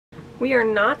We are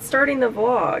not starting the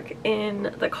vlog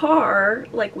in the car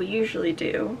like we usually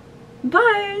do,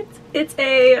 but it's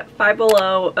a Five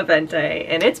Below event day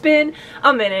and it's been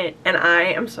a minute and I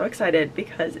am so excited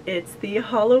because it's the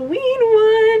Halloween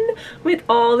one with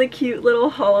all the cute little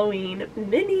Halloween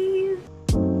minis.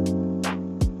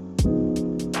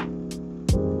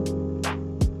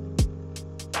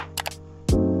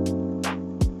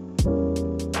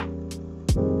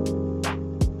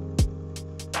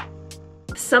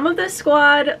 Some of this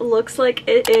squad looks like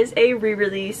it is a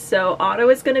re-release, so Otto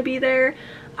is going to be there.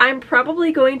 I'm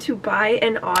probably going to buy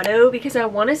an Otto because I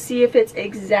want to see if it's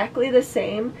exactly the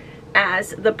same as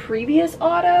the previous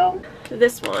Otto.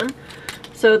 This one.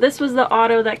 So this was the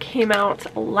Otto that came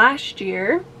out last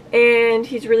year. And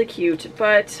he's really cute,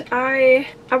 but I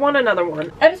want another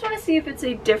one. I just want to see if it's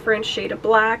a different shade of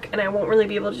black, and I won't really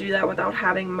be able to do that without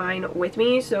having mine with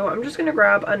me, so I'm just gonna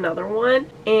grab another one.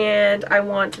 And I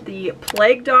want the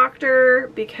Plague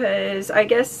Doctor because I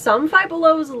guess some Five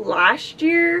Belows last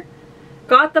year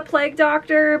got the Plague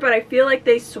Doctor, but I feel like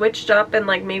they switched up and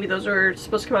like maybe those were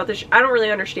supposed to come out this year. I don't really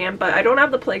understand, but I don't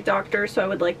have the Plague Doctor, so I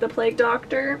would like the Plague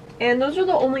Doctor. And those are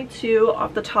the only two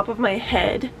off the top of my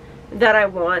head that I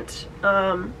want.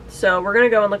 So we're gonna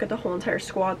go and look at the whole entire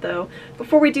squad though.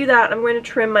 Before we do that, I'm going to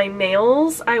trim my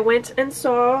nails. I went and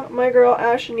saw my girl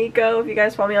Ash and Nico. If you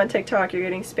guys follow me on TikTok, you're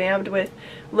getting spammed with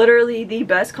literally the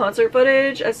best concert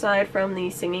footage aside from the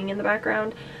singing in the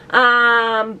background.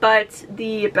 But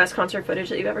the best concert footage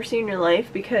that you've ever seen in your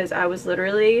life, because I was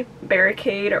literally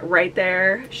barricade right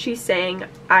there. She sang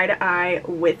eye to eye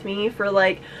with me for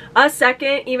like a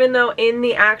second, even though in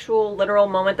the actual literal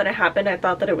moment that it happened, I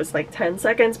thought that it was like 10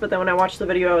 seconds. But then when I watched the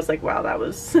video, I was like, wow, that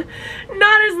was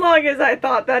not as long as I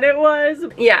thought that it was.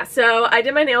 Yeah, so I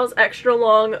did my nails extra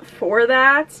long for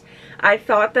that. I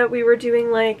thought that we were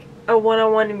doing like a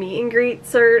one-on-one meet and greet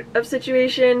sort of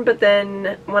situation, but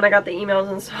then when I got the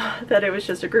emails and saw that it was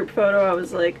just a group photo, I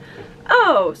was like,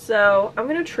 oh, so I'm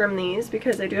gonna trim these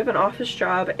because I do have an office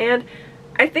job, and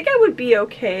I think I would be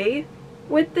okay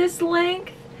with this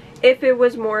length if it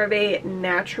was more of a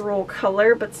natural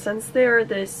color, but since they are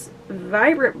this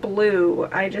vibrant blue,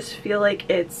 I just feel like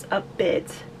it's a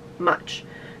bit much.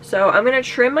 So I'm gonna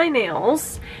trim my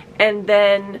nails and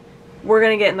then we're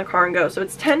gonna get in the car and go. So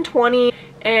it's 10:20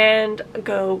 and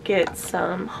go get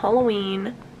some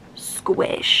Halloween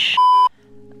squish.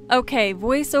 Okay,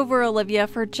 voiceover Olivia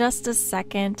for just a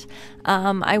second.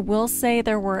 I will say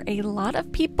there were a lot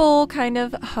of people kind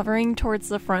of hovering towards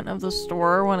the front of the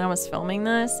store when I was filming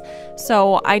this,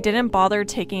 so I didn't bother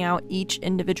taking out each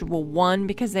individual one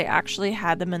because they actually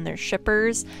had them in their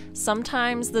shippers.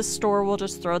 Sometimes the store will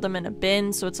just throw them in a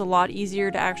bin, so it's a lot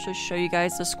easier to actually show you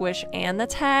guys the squish and the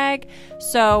tag.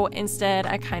 So instead,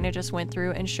 I kind of just went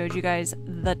through and showed you guys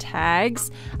the tags.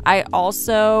 I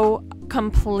also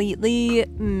completely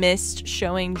missed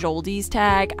showing Joldy's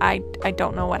tag. I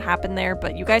don't know what happened there,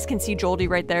 but you guys can see Joldy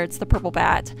right there. It's the purple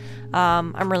bat.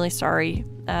 I'm really sorry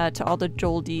to all the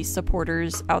Joldy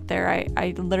supporters out there.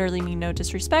 I literally mean no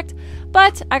disrespect,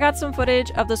 but I got some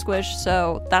footage of the squish,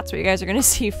 so that's what you guys are gonna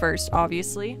see first,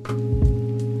 obviously.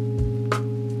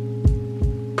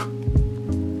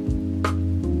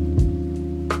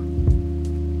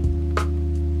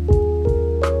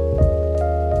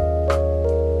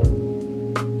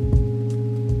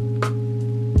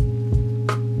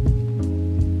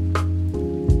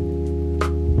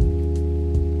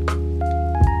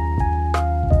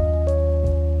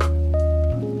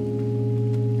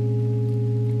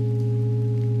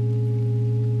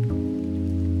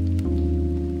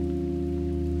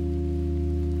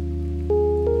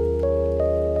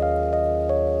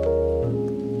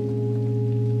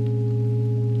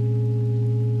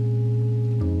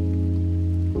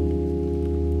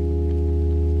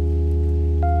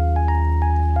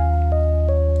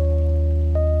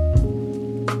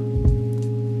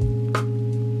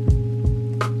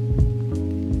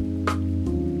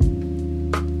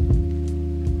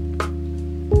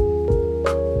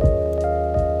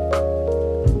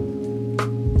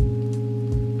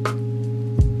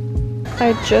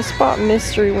 I just bought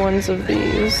mystery ones of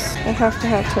these. I have to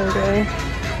have Toge.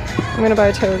 I'm gonna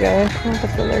buy Toge.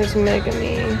 But then there's Mega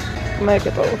Me. I might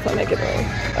get both. I might get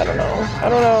both. I don't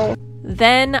know.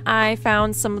 Then I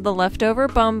found some of the leftover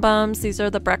Bum Bums. These are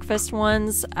the breakfast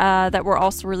ones that were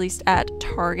also released at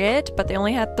Target, but they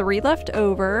only had 3 left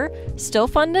over. Still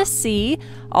fun to see.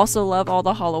 Also love all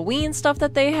the Halloween stuff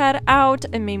that they had out.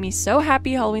 It made me so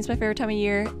happy. Halloween's my favorite time of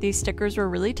year. These stickers were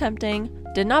really tempting.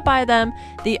 Did not buy them.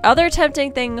 The other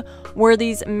tempting thing were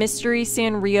these Mystery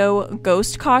Sanrio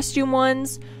ghost costume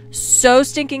ones. So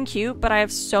stinking cute, but I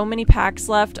have so many packs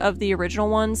left of the original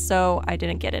ones, so I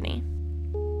didn't get any.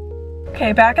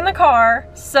 Okay, back in the car.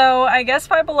 So I guess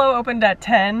Five Below opened at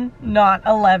 10, not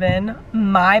 11.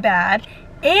 My bad.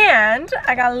 And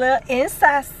I got a little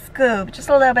inside scoop, just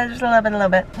a little bit, just a little bit, a little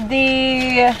bit.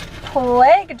 The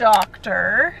Plague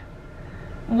Doctor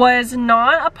was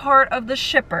not a part of the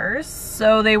shippers,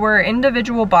 so they were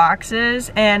individual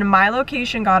boxes, and my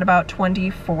location got about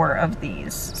 24 of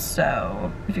these.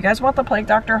 So if you guys want the Plague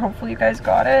Doctor, hopefully you guys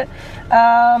got it.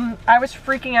 I was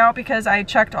freaking out because I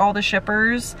checked all the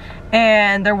shippers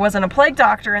and there wasn't a Plague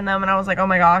Doctor in them, and I was like, oh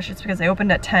my gosh, it's because they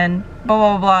opened at 10,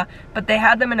 blah blah blah, but they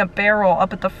had them in a barrel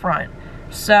up at the front.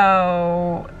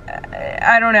 So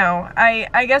I don't know,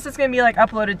 I guess it's gonna be like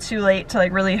uploaded too late to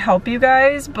like really help you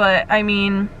guys, but I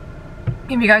mean,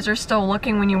 if you guys are still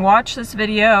looking when you watch this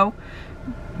video,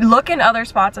 look in other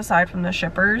spots aside from the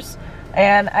shippers.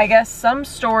 And I guess some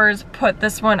stores put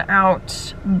this one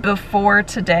out before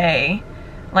today,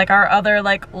 like our other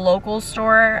like local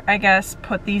store, I guess,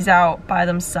 put these out by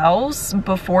themselves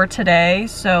before today,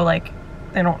 so like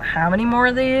they don't have any more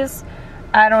of these.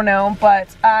 I don't know, but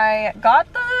I got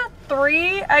the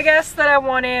 3, I guess, that I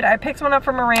wanted. I picked one up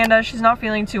for Miranda. She's not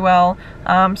feeling too well,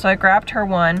 so I grabbed her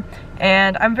one.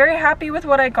 And I'm very happy with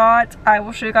what I got. I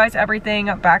will show you guys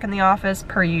everything back in the office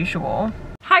per usual.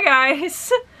 Hi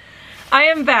guys! I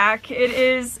am back. It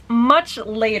is much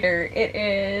later. It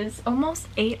is almost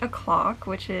 8 o'clock,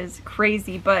 which is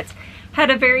crazy, but had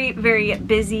a very, very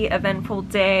busy, eventful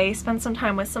day, spent some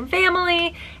time with some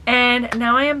family, and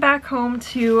now I am back home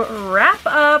to wrap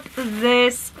up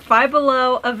this Five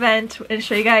Below event and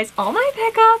show you guys all my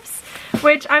pickups,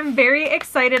 which I'm very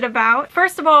excited about.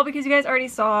 First of all, because you guys already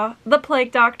saw the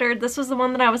Plague Doctor, this was the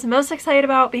one that I was most excited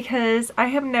about because I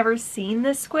have never seen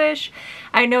this squish.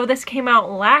 I know this came out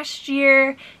last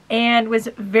year and was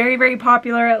very, very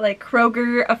popular at like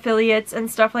Kroger affiliates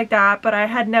and stuff like that, but I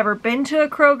had never been to a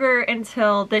Kroger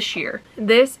until this year.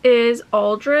 This is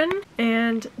Aldrin,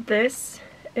 and this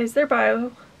is their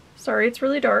bio. Sorry, it's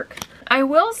really dark. I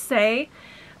will say,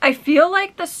 I feel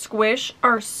like the squish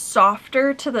are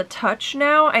softer to the touch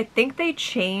now. I think they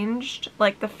changed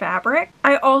like the fabric.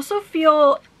 I also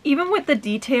feel, even with the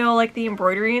detail, like the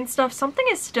embroidery and stuff, something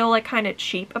is still like kind of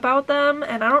cheap about them,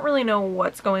 and I don't really know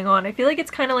what's going on. I feel like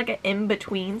it's kind of like an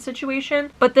in-between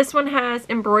situation. But this one has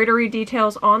embroidery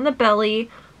details on the belly,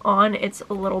 on its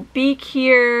little beak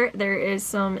here. There is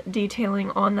some detailing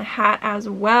on the hat as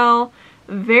well.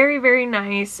 Very, very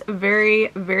nice, very,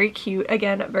 very cute.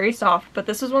 Again, very soft, but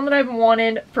this is one that I've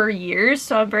wanted for years,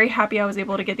 so I'm very happy I was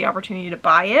able to get the opportunity to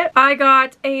buy it. I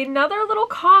got another little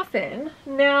coffin.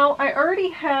 Now, I already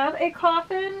have a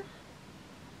coffin.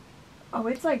 Oh,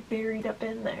 it's like buried up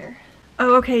in there.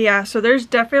 Oh, okay, yeah, so there's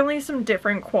definitely some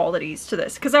different qualities to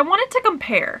this because I wanted to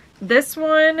compare. This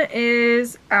one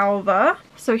is Alva.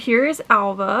 So here is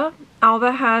Alva.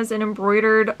 Alva has an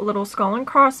embroidered little skull and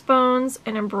crossbones,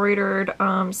 an embroidered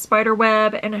spider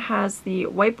web, and it has the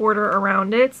white border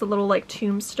around it. It's a little like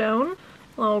tombstone,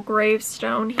 a little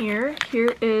gravestone here.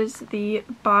 Here is the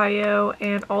bio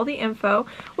and all the info,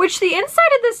 which the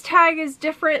inside of this tag is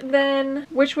different than,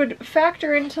 which would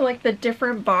factor into like the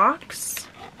different box,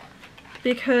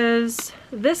 because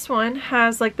this one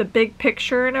has like the big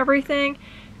picture and everything,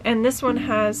 and this one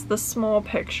has the small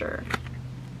picture.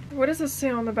 What does this say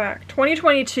on the back?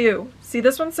 2022. See,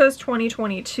 this one says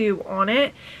 2022 on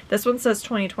it. This one says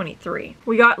 2023.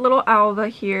 We got little Alva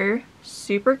here.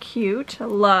 Super cute.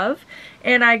 Love.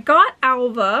 And I got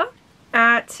Alva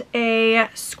at a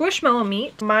Squishmallow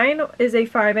meet. Mine is a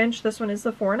 5-inch. This one is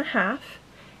the 4.5.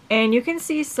 And you can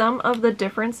see some of the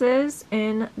differences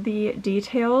in the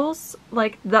details.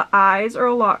 Like the eyes are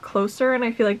a lot closer and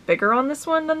I feel like bigger on this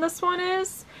one than this one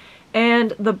is.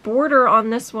 And the border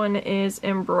on this one is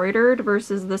embroidered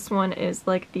versus this one is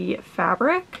like the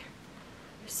fabric.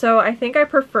 So I think I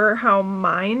prefer how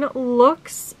mine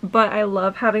looks, but I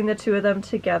love having the two of them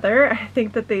together. I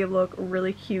think that they look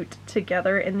really cute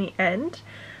together in the end.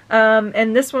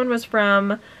 And this one was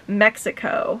from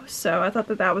Mexico, so I thought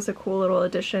that that was a cool little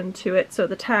addition to it. So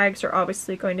the tags are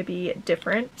obviously going to be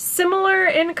different. Similar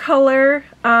in color.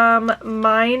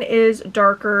 Mine is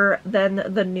darker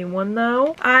than the new one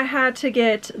though. I had to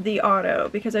get the auto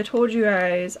because I told you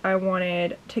guys I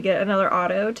wanted to get another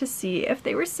auto to see if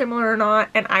they were similar or not,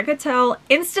 and I could tell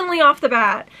instantly off the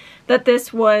bat that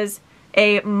this was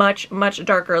a much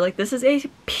darker, like this is a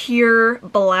pure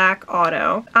black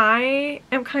auto. I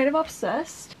am kind of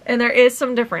obsessed, and there is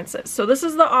some differences. So this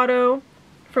is the auto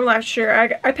from last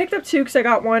year. I picked up two because I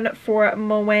got one for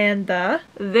Moanda.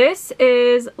 This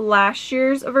is last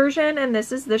year's version and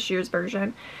this is this year's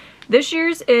version. This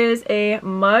year's is a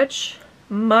much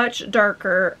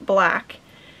darker black,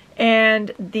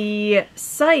 and the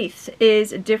scythe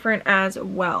is different as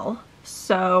well.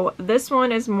 So this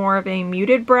one is more of a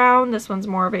muted brown, this one's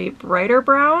more of a brighter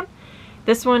brown.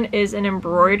 This one is an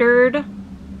embroidered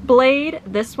blade,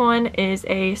 this one is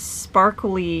a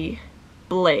sparkly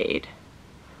blade.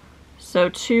 So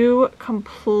two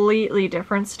completely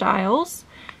different styles.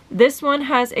 This one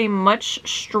has a much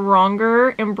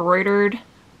stronger embroidered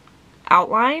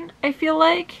outline, I feel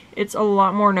like. It's a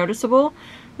lot more noticeable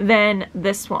than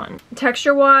this one.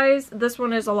 Texture wise, this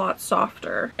one is a lot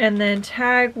softer. And then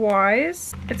tag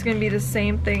wise, it's gonna be the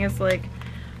same thing as like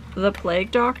the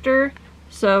Plague Doctor.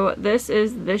 So this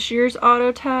is this year's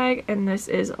auto tag and this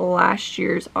is last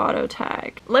year's auto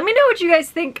tag. Let me know what you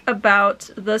guys think about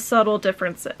the subtle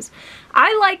differences.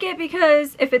 I like it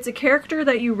because if it's a character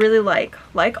that you really like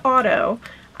Otto,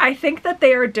 I think that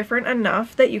they are different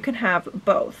enough that you can have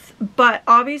both. But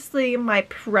obviously my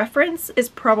preference is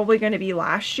probably going to be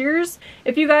last year's.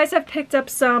 If you guys have picked up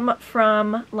some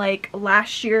from like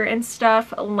last year and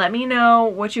stuff, let me know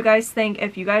what you guys think.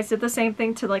 If you guys did the same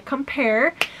thing to like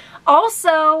compare.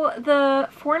 Also, the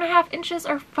 4.5 inches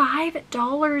are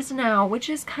 $5 now, which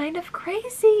is kind of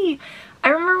crazy. I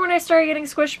remember when I started getting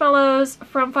Squishmallows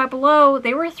from Five Below,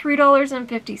 they were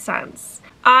 $3.50.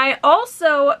 I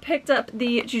also picked up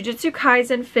the Jujutsu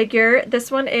Kaisen figure.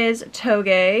 This one is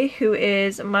Toge, who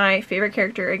is my favorite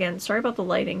character. Again, sorry about the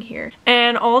lighting here.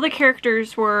 And all the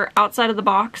characters were outside of the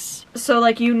box, so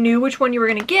like you knew which one you were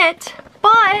gonna get.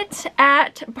 But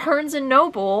at Barnes &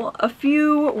 Noble a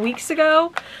few weeks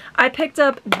ago, I picked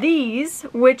up these,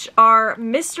 which are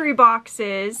mystery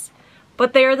boxes,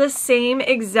 but they are the same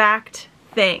exact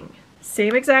thing.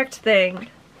 Same exact thing.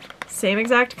 Same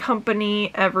exact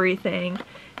company, everything.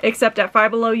 Except at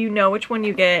Five Below, you know which one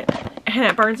you get. And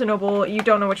at Barnes & Noble, you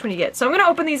don't know which one you get. So I'm going to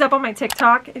open these up on my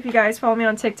TikTok. If you guys follow me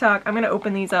on TikTok, I'm going to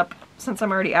open these up since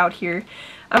I'm already out here.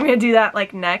 I'm going to do that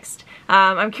like next.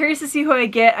 I'm curious to see who I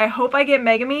get. I hope I get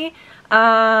Megami.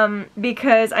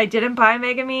 Because I didn't buy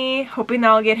Megami, hoping that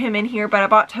I'll get him in here, but I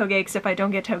bought Toge, because if I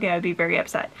don't get Toge, I'd be very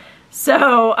upset.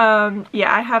 So,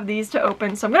 yeah, I have these to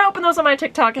open. So I'm going to open those on my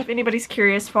TikTok if anybody's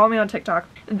curious. Follow me on TikTok.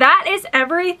 That is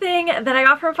everything that I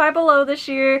got from Five Below this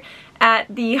year at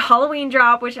the Halloween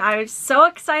drop, which I was so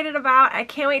excited about. I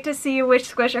can't wait to see which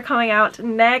squish are coming out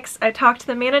next. I talked to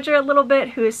the manager a little bit,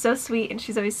 who is so sweet, and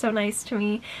she's always so nice to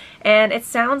me. And it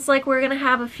sounds like we're going to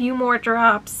have a few more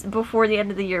drops before the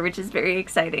end of the year, which is very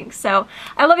exciting. So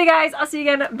I love you guys. I'll see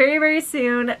you again very, very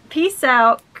soon. Peace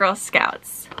out, Girl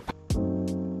Scouts.